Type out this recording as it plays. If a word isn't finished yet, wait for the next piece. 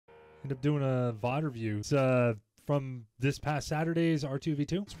end up doing a VOD review. It's from this past Saturday's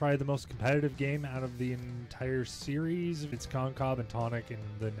R2v2. It's probably the most competitive game out of the entire series. It's Concob and Tonic and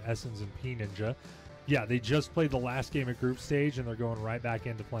then Essens and pninja. Yeah, they just played the last game at group stage and they're going right back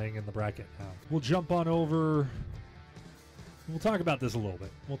into playing in the bracket now. We'll jump on over. We'll talk about this a little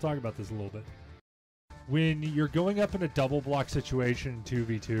bit. When you're going up in a double block situation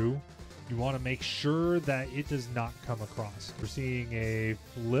 2v2, you want to make sure that it does not come across. We're seeing a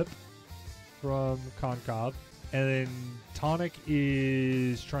flip from Concob, and then Tonic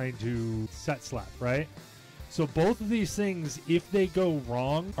is trying to set slap, right? So both of these things, if they go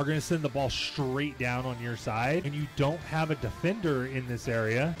wrong, are going to send the ball straight down on your side, and you don't have a defender in this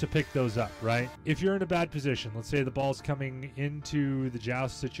area to pick those up, right? If you're in a bad position, let's say the ball's coming into the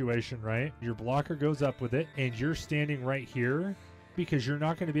Joust situation, right? Your blocker goes up with it, and you're standing right here because you're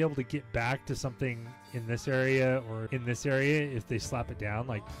not going to be able to get back to something in this area or in this area if they slap it down,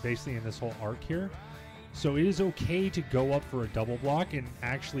 like basically in this whole arc here. So it is okay to go up for a double block, and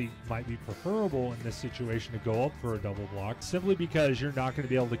actually might be preferable in this situation to go up for a double block simply because you're not going to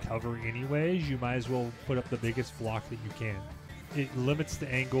be able to cover anyways. You might as well put up the biggest block that you can. It limits the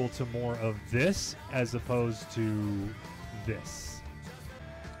angle to more of this as opposed to this.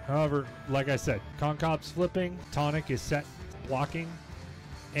 However, like I said, Concob's flipping, Tonic is set blocking,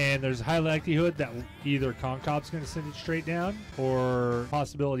 and there's a high likelihood that either Concob's going to send it straight down, or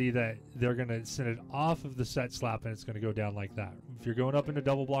possibility that they're going to send it off of the set slap and it's going to go down like that. If you're going up into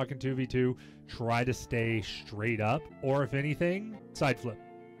double block in 2v2, try to stay straight up, or if anything, side flip.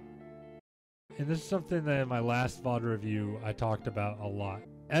 And this is something that in my last VOD review I talked about a lot.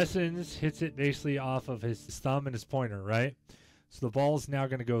 Essens hits it basically off of his thumb and his pointer, right? So the ball's now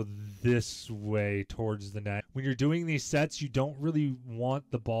going to go this way towards the net. When you're doing these sets, you don't really want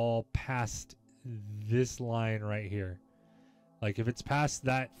the ball past this line right here. Like if it's past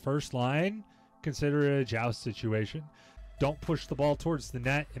that first line, consider it a joust situation. Don't push the ball towards the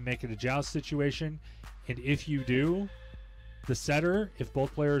net and make it a joust situation. And if you do, the setter, if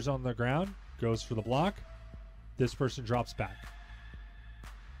both players on the ground, goes for the block. This person drops back.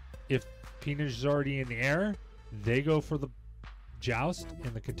 If pninja is already in the air, they go for the joust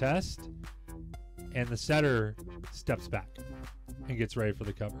in the contest, and the setter steps back and gets ready for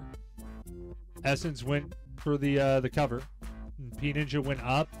the cover. Essens went for the cover. pninja went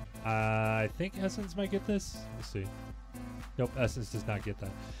up. I think Essens might get this. Let's see. Nope, Essens does not get that.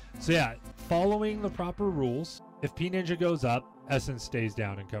 So yeah, following the proper rules, if pninja goes up, Essens stays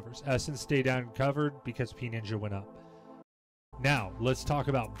down and covers. Essens stay down and covered because pninja went up. Now, let's talk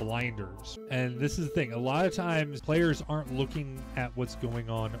about blinders. And this is the thing. A lot of times, players aren't looking at what's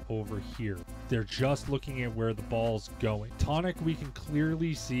going on over here. They're just looking at where the ball's going. Tonic, we can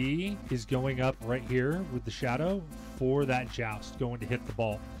clearly see, is going up right here with the shadow for that joust, going to hit the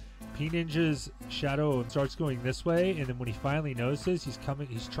ball. pninja's shadow starts going this way, and then when he finally notices, he's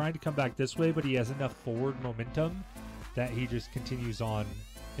trying to come back this way, but he has enough forward momentum that he just continues on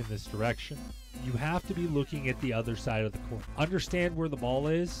in this direction. You have to be looking at the other side of the court. Understand where the ball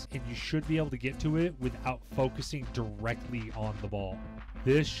is, and you should be able to get to it without focusing directly on the ball.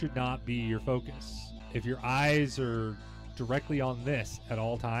 This should not be your focus. If your eyes are directly on this at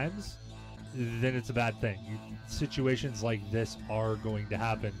all times, then it's a bad thing. Situations like this are going to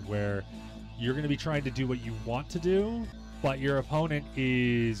happen where you're going to be trying to do what you want to do, but your opponent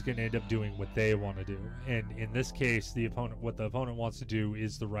is going to end up doing what they want to do. And in this case, what the opponent wants to do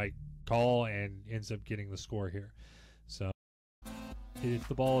is the right call and ends up getting the score here. So if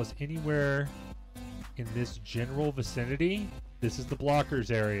the ball is anywhere in this general vicinity, this is the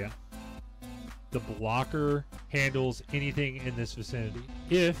blocker's area. The blocker handles anything in this vicinity.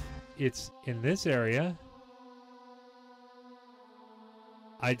 If it's in this area,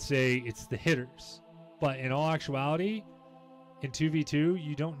 I'd say it's the hitters. But in all actuality, in 2v2,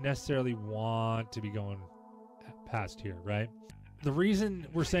 you don't necessarily want to be going past here, right? The reason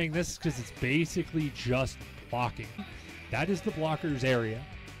we're saying this is because it's basically just blocking. That is the blocker's area.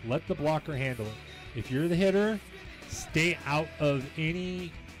 Let the blocker handle it. If you're the hitter, stay out of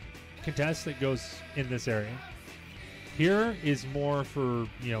any contest that goes in this area. Here is more for,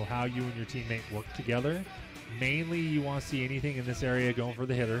 how you and your teammate work together. Mainly, you want to see anything in this area going for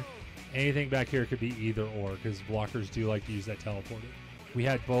the hitter. Anything back here could be either or, because blockers do like to use that teleporter. We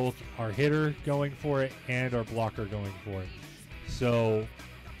had both our hitter going for it and our blocker going for it. So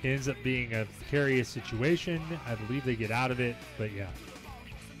it ends up being a precarious situation. I believe they get out of it, but yeah.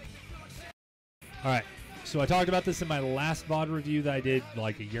 All right, so I talked about this in my last VOD review that I did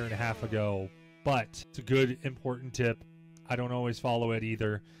like a year and a half ago, but it's a good, important tip. I don't always follow it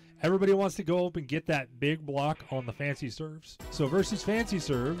either. Everybody wants to go up and get that big block on the fancy serves. So versus fancy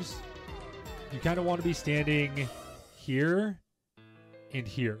serves, You kind of want to be standing here and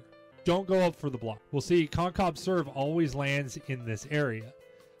here. Don't go up for the block. We'll see Concob serve always lands in this area.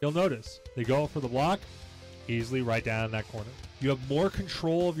 You'll notice they go up for the block, easily right down in that corner. You have more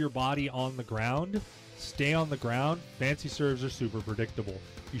control of your body on the ground. Stay on the ground. Fancy serves are super predictable.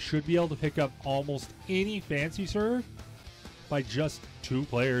 You should be able to pick up almost any fancy serve by just 2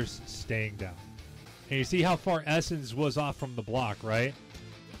 players staying down. And you see how far Essens was off from the block, right?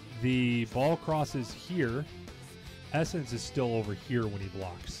 The ball crosses here. Essens is still over here when he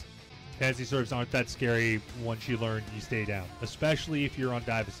blocks. Fancy serves aren't that scary once you learn you stay down, especially if you're on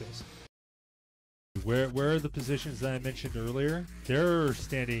dive assist. Where are the positions that I mentioned earlier? They're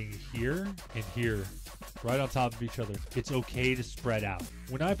standing here and here, right on top of each other. It's okay to spread out.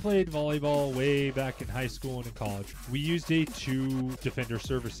 When I played volleyball way back in high school and in college, we used a 2 defender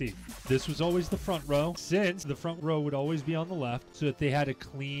serve receive. This was always the front row, since the front row would always be on the left so that they had a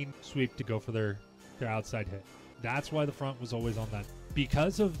clean sweep to go for their outside hit. That's why the front was always on that.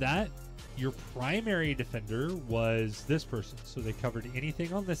 Because of that, your primary defender was this person. So they covered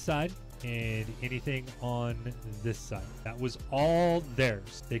anything on this side and anything on this side. That was all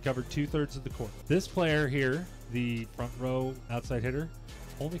theirs. They covered 2/3 of the court. This player here, the front row outside hitter,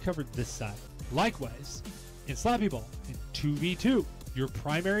 only covered this side. Likewise, in Slappyball, in 2v2, your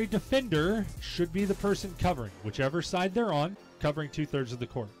primary defender should be the person covering whichever side they're on, covering 2/3 of the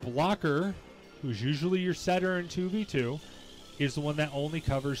court. Blocker, who's usually your setter in 2v2, is the one that only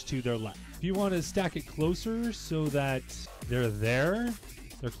covers to their left. If you want to stack it closer so that they're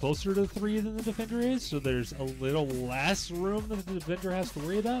closer to 3 than the defender is, so there's a little less room that the defender has to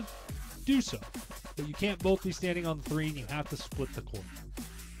worry about, do so. But you can't both be standing on 3, and you have to split the court.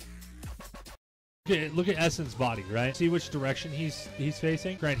 Okay, look at Essens' body, right? See which direction he's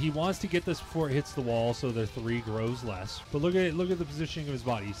facing? Grant, he wants to get this before it hits the wall so the 3 grows less. But look at the positioning of his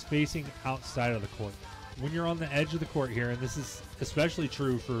body. He's facing outside of the court. When you're on the edge of the court here, and this is especially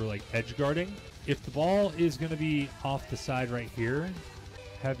true for like edge guarding, if the ball is going to be off the side right here,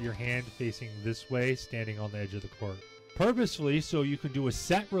 have your hand facing this way, standing on the edge of the court. Purposefully, so you can do a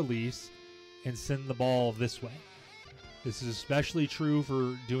set release and send the ball this way. This is especially true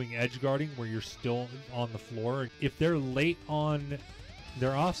for doing edge guarding where you're still on the floor. If they're late on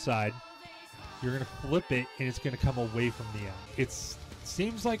their offside, you're going to flip it and it's going to come away from the end. It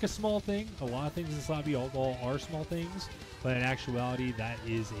seems like a small thing. A lot of things in Slappyball are small things, but in actuality, that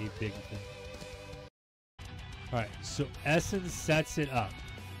is a big thing. All right, so Essens sets it up.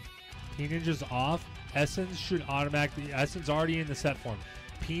 pninja's off. Essens should automatically... Essens already in the set form.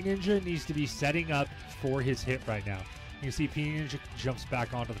 pninja needs to be setting up for his hit right now. You can see pninja jumps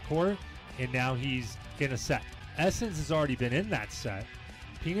back onto the court, and now he's in a set. Essens has already been in that set.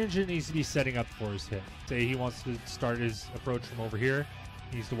 pninja needs to be setting up for his hit. Say he wants to start his approach from over here,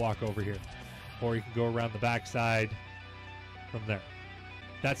 he needs to walk over here. Or he can go around the backside from there.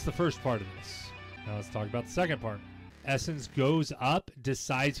 That's the first part of this. Now let's talk about the second part. Essens goes up,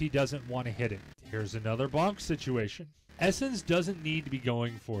 decides he doesn't want to hit it. Here's another bonk situation. Essens doesn't need to be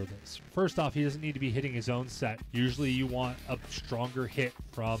going for this. First off, he doesn't need to be hitting his own set. Usually you want a stronger hit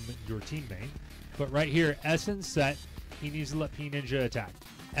from your teammate. But right here, Essens set, he needs to let pninja attack.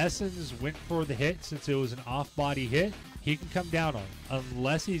 Essens went for the hit since it was an off-body hit. He can come down on it,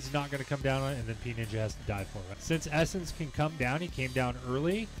 unless he's not going to come down on it, and then pninja has to dive for it. Since Essens can come down, he came down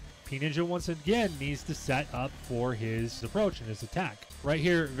early. pninja once again needs to set up for his approach and his attack. Right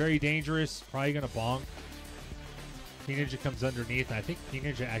here, very dangerous, probably going to bonk. pninja comes underneath, and I think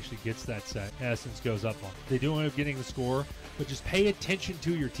pninja actually gets that set. Essens goes up on it. They do end up getting the score, but just pay attention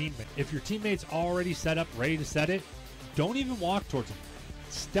to your teammate. If your teammate's already set up, ready to set it, don't even walk towards him.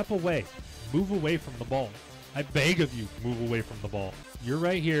 Step away. Move away from the ball. I beg of you, move away from the ball. You're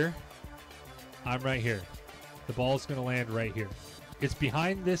right here. I'm right here. The ball's going to land right here. It's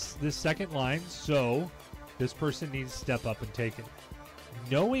behind this second line, so this person needs to step up and take it.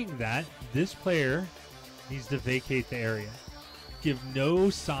 Knowing that, this player needs to vacate the area. Give no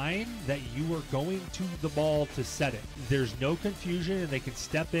sign that you are going to the ball to set it. There's no confusion, and they can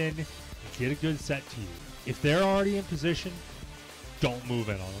step in and get a good set to you. If they're already in position, don't move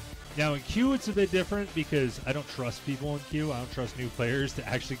in on them. Now in queue, it's a bit different because I don't trust people in queue. I don't trust new players to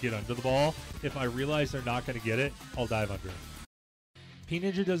actually get under the ball. If I realize they're not going to get it, I'll dive under it.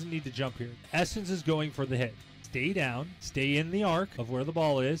 pninja doesn't need to jump here. Essens is going for the hit. Stay down, stay in the arc of where the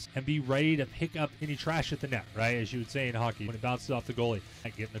ball is, and be ready to pick up any trash at the net, right? As you would say in hockey, when it bounces off the goalie,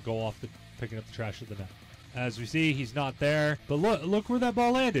 like getting the goal off picking up the trash at the net. As we see, he's not there. But look where that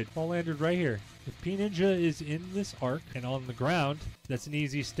ball landed. Ball landed right here. If pninja is in this arc and on the ground, that's an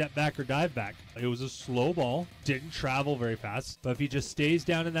easy step back or dive back. It was a slow ball, didn't travel very fast, but if he just stays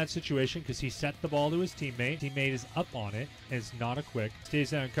down in that situation because he set the ball to his teammate is up on it, and it's not a quick.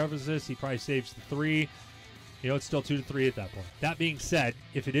 Stays down and covers this, he probably saves the 3. You know, it's still 2-3 at that point. That being said,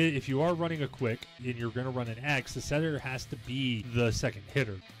 if you are running a quick and you're going to run an X, the setter has to be the second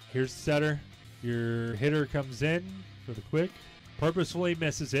hitter. Here's the setter. Your hitter comes in for the quick, purposefully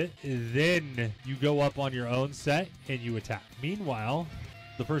misses it, then you go up on your own set and you attack. Meanwhile,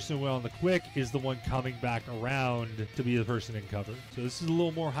 the person who went on the quick is the one coming back around to be the person in cover. So this is a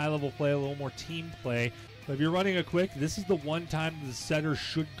little more high-level play, a little more team play. But if you're running a quick, this is the one time the setter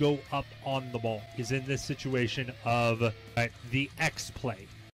should go up on the ball, is in this situation of the X play.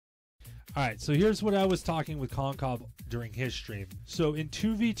 All right, so here's what I was talking with Concob during his stream. So in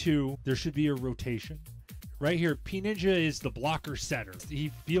 2v2, there should be a rotation. Right here, pninja is the blocker setter. He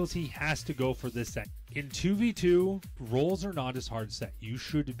feels he has to go for this set. In 2v2, roles are not as hard set. You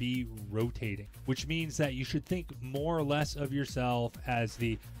should be rotating, which means that you should think more or less of yourself as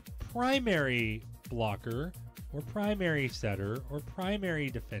the primary blocker or primary setter or primary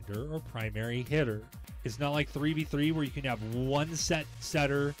defender or primary hitter. It's not like 3v3 where you can have one set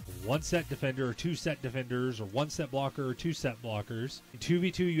setter, one set defender, or two set defenders, or one set blocker, or two set blockers. In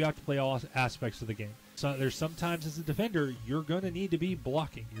 2v2, you have to play all aspects of the game. So there's sometimes as a defender, you're going to need to be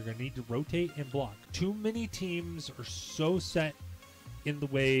blocking. You're going to need to rotate and block. Too many teams are so set in the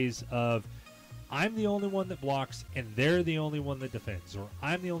ways of, I'm the only one that blocks and they're the only one that defends, or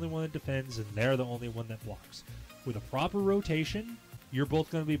I'm the only one that defends and they're the only one that blocks. With a proper rotation, you're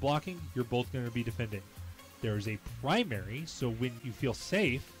both going to be blocking, you're both going to be defending. There is a primary, so when you feel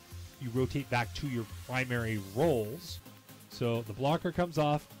safe, you rotate back to your primary roles. So the blocker comes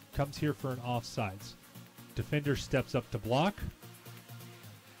off, comes here for an offsides. Defender steps up to block.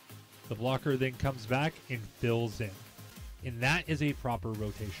 The blocker then comes back and fills in. And that is a proper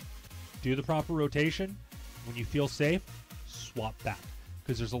rotation. Do the proper rotation. When you feel safe, swap back.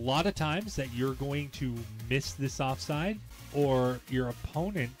 Because there's a lot of times that you're going to miss this offside, or your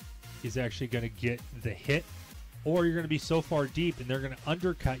opponent is actually going to get the hit, or you're going to be so far deep and they're going to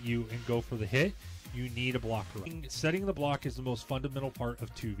undercut you and go for the hit. You need a blocker. Setting the block is the most fundamental part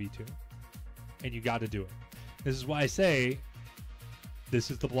of 2v2, and you got to do it. This is why I say this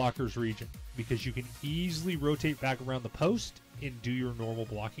is the blocker's region, because you can easily rotate back around the post and do your normal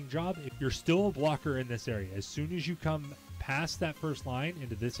blocking job. If you're still a blocker in this area, as soon as you come past that first line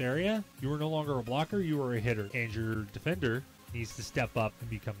into this area, you are no longer a blocker, you are a hitter, and your defender needs to step up and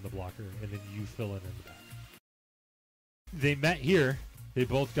become the blocker, and then you fill in the back. They met here. They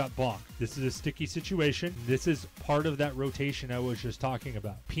both got blocked. This is a sticky situation. This is part of that rotation I was just talking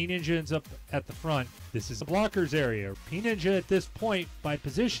about. pninja ends up at the front. This is the blocker's area. pninja at this point, by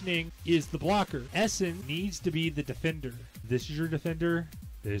positioning, is the blocker. Essens needs to be the defender. This is your defender.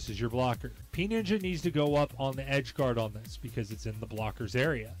 This is your blocker. pninja needs to go up on the edge guard on this because it's in the blocker's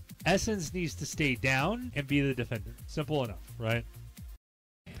area. Essens needs to stay down and be the defender. Simple enough, right?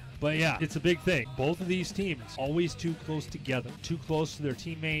 But yeah, it's a big thing. Both of these teams always too close together, too close to their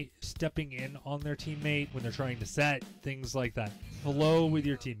teammate, stepping in on their teammate when they're trying to set, things like that. Flow with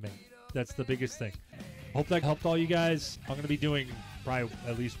your teammate. That's the biggest thing. Hope that helped all you guys. I'm going to be doing probably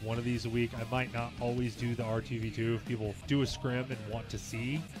at least one of these a week. I might not always do the R2v2. If people do a scrim and want to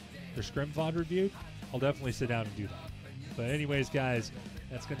see their scrim VOD reviewed, I'll definitely sit down and do that. But anyways, guys,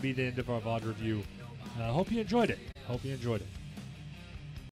 that's going to be the end of our VOD review. Hope you enjoyed it.